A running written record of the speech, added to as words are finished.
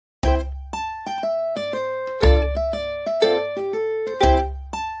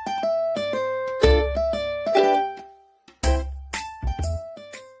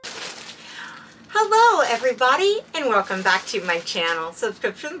everybody, and welcome back to my channel,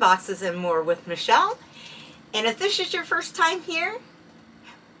 Subscription Boxes and More with Michelle. And if this is your first time here,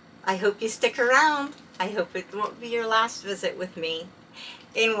 I hope you stick around. I hope it won't be your last visit with me.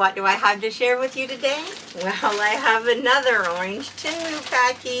 And what do I have to share with you today? Well, I have another orange Temu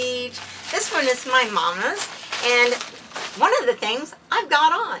package. This one is my mama's, and one of the things I've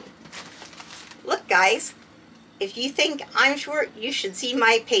got on. Look guys, if you think I'm short, you should see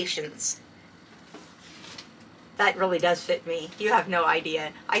my patience. That really does fit me. You have no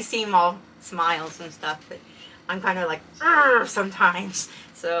idea. I seem all smiles and stuff, but I'm kind of like, sometimes.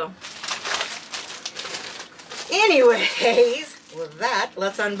 So, anyways, with that,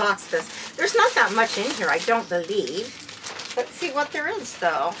 let's unbox this. There's not that much in here, I don't believe. Let's see what there is,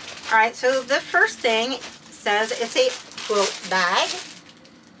 though. Alright, so the first thing says it's a quilt bag.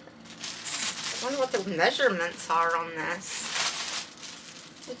 I wonder what the measurements are on this.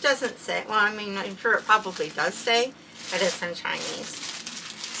 It doesn't say. Well, I mean, I'm sure it probably does say, but it's in Chinese.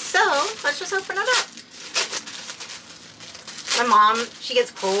 So, let's just open it up. My mom, she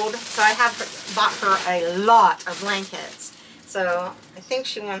gets cold, so I have bought her a lot of blankets. So, I think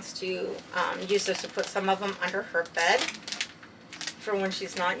she wants to use this to put some of them under her bed for when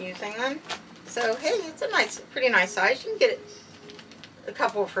she's not using them. So, hey, it's a pretty nice size. You can get a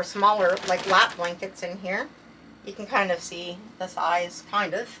couple of her smaller, like, lap blankets in here. You can kind of see the size,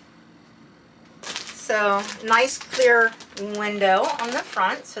 kind of. So, nice clear window on the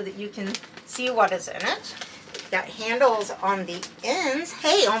front so that you can see what is in it. Got handles on the ends,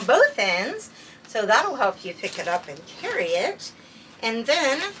 hey, on both ends, so that'll help you pick it up and carry it. And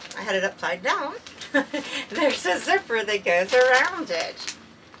then, I had it upside down, there's a zipper that goes around it.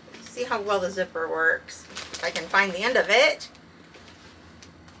 See how well the zipper works. If I can find the end of it.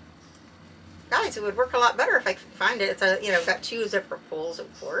 Guys, it would work a lot better if I could find it. It's a, you know, got two zipper pulls,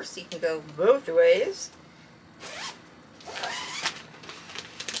 of course. You can go both ways.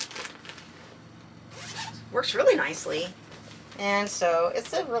 Works really nicely. And so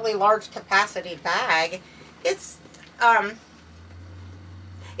it's a really large capacity bag. It's not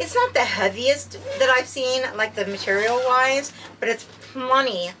the heaviest that I've seen, like the material wise, but it's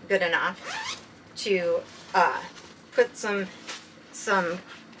plenty good enough to put some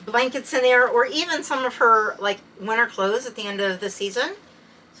blankets in there, or even some of her like winter clothes at the end of the season.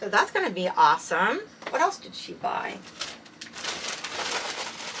 So that's going to be awesome. What else did she buy?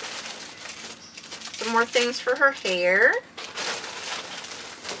 Some more things for her hair.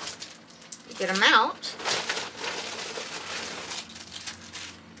 Get them out.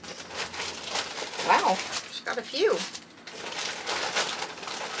 Wow, she's got a few.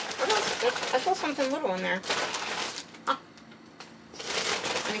 What else? I saw something little in there.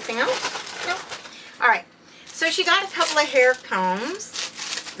 Anything else? No. Alright. So she got a couple of hair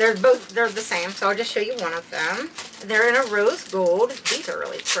combs. They're the same, so I'll just show you one of them. They're in a rose gold. These are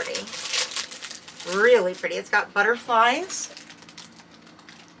really pretty. Really pretty. It's got butterflies.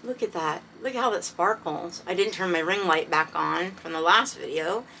 Look at that. Look how that sparkles. I didn't turn my ring light back on from the last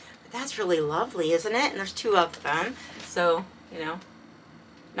video. But that's really lovely, isn't it? And there's two of them. So, you know.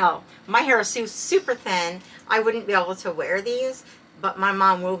 No, my hair is super thin. I wouldn't be able to wear these. But my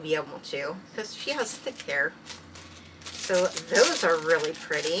mom will be able to, because she has thick hair. So those are really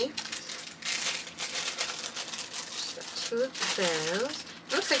pretty. She's got two of those.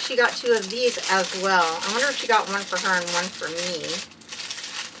 It looks like she got two of these as well. I wonder if she got one for her and one for me.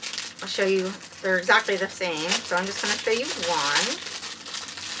 I'll show you. They're exactly the same. So I'm just going to show you one.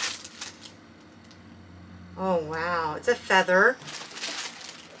 Oh, wow. It's a feather.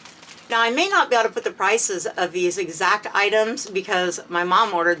 Now, I may not be able to put the prices of these exact items because my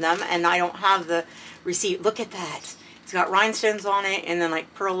mom ordered them and I don't have the receipt. Look at that. It's got rhinestones on it and then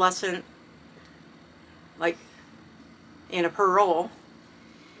like pearlescent, like in a pearl.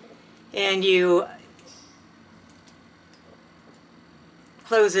 And you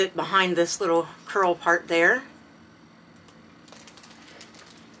close it behind this little curl part there.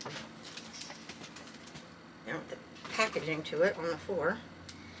 Now with the packaging to it on the floor.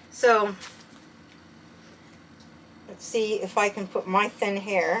 So, let's see if I can put my thin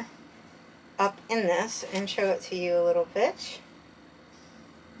hair up in this and show it to you a little bit.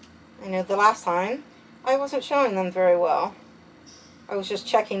 I know the last time I wasn't showing them very well. I was just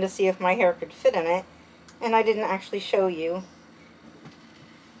checking to see if my hair could fit in it, and I didn't actually show you.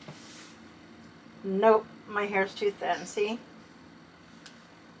 Nope, my hair's too thin, see?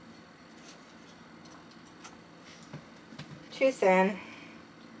 Too thin.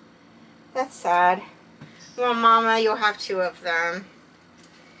 That's sad. Well, Mama, you'll have two of them.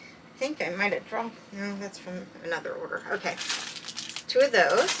 I think I might have dropped. No, that's from another order. Okay. Two of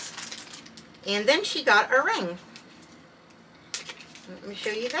those. And then she got a ring. Let me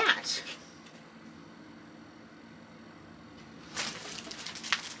show you that.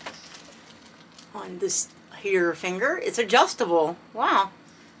 On this here finger, it's adjustable. Wow.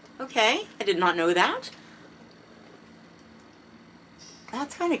 Okay, I did not know that.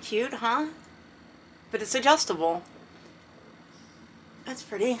 That's kind of cute, huh? But it's adjustable. That's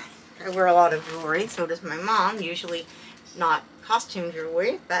pretty. I wear a lot of jewelry, so does my mom. Usually not costume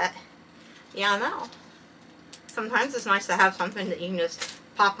jewelry, but yeah, no. Sometimes it's nice to have something that you can just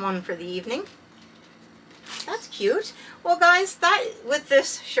pop on for the evening. That's cute. Well, guys, that with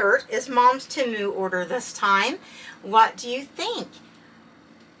this shirt is Mom's Temu order this time. What do you think?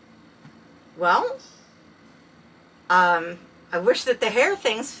 Well, I wish that the hair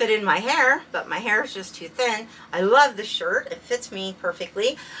things fit in my hair, but my hair is just too thin. I love the shirt. It fits me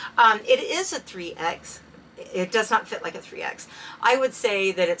perfectly. It is a 3X. It does not fit like a 3X. I would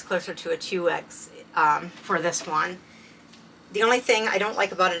say that it's closer to a 2X for this one. The only thing I don't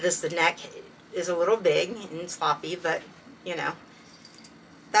like about it is the neck is a little big and sloppy, but you know,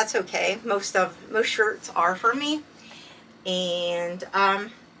 that's okay. Most shirts are for me. And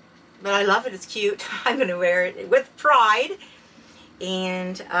but I love it. It's cute. I'm going to wear it with pride.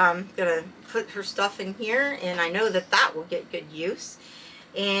 And I'm going to put her stuff in here, and I know that that will get good use.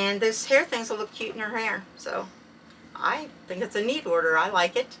 And those hair things will look cute in her hair. So I think it's a neat order. I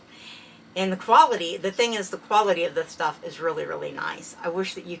like it. And the quality, the thing is, the quality of the stuff is really, really nice. I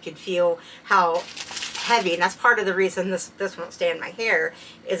wish that you could feel how heavy, and that's part of the reason this won't stay in my hair,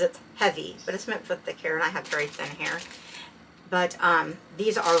 is it's heavy. But it's meant for thick hair, and I have very thin hair. But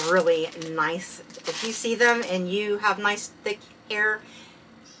these are really nice. If you see them and you have nice thick hair,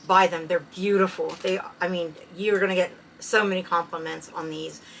 buy them. They're beautiful. I mean, you're going to get so many compliments on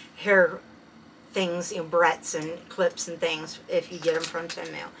these hair things, you know, barrettes and clips and things if you get them from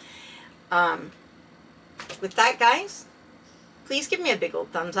Temu. With that, guys, please give me a big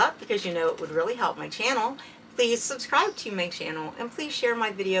old thumbs up because you know it would really help my channel. Please subscribe to my channel, and please share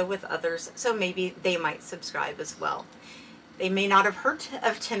my video with others so maybe they might subscribe as well. They may not have heard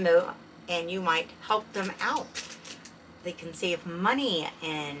of Temu, and you might help them out. They can save money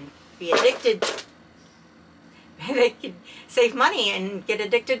and be addicted. They can save money and get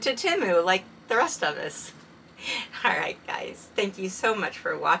addicted to Temu like the rest of us. Alright, guys, thank you so much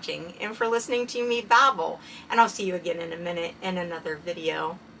for watching and for listening to me babble. And I'll see you again in a minute in another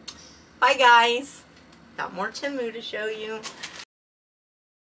video. Bye, guys. Got more Temu to show you.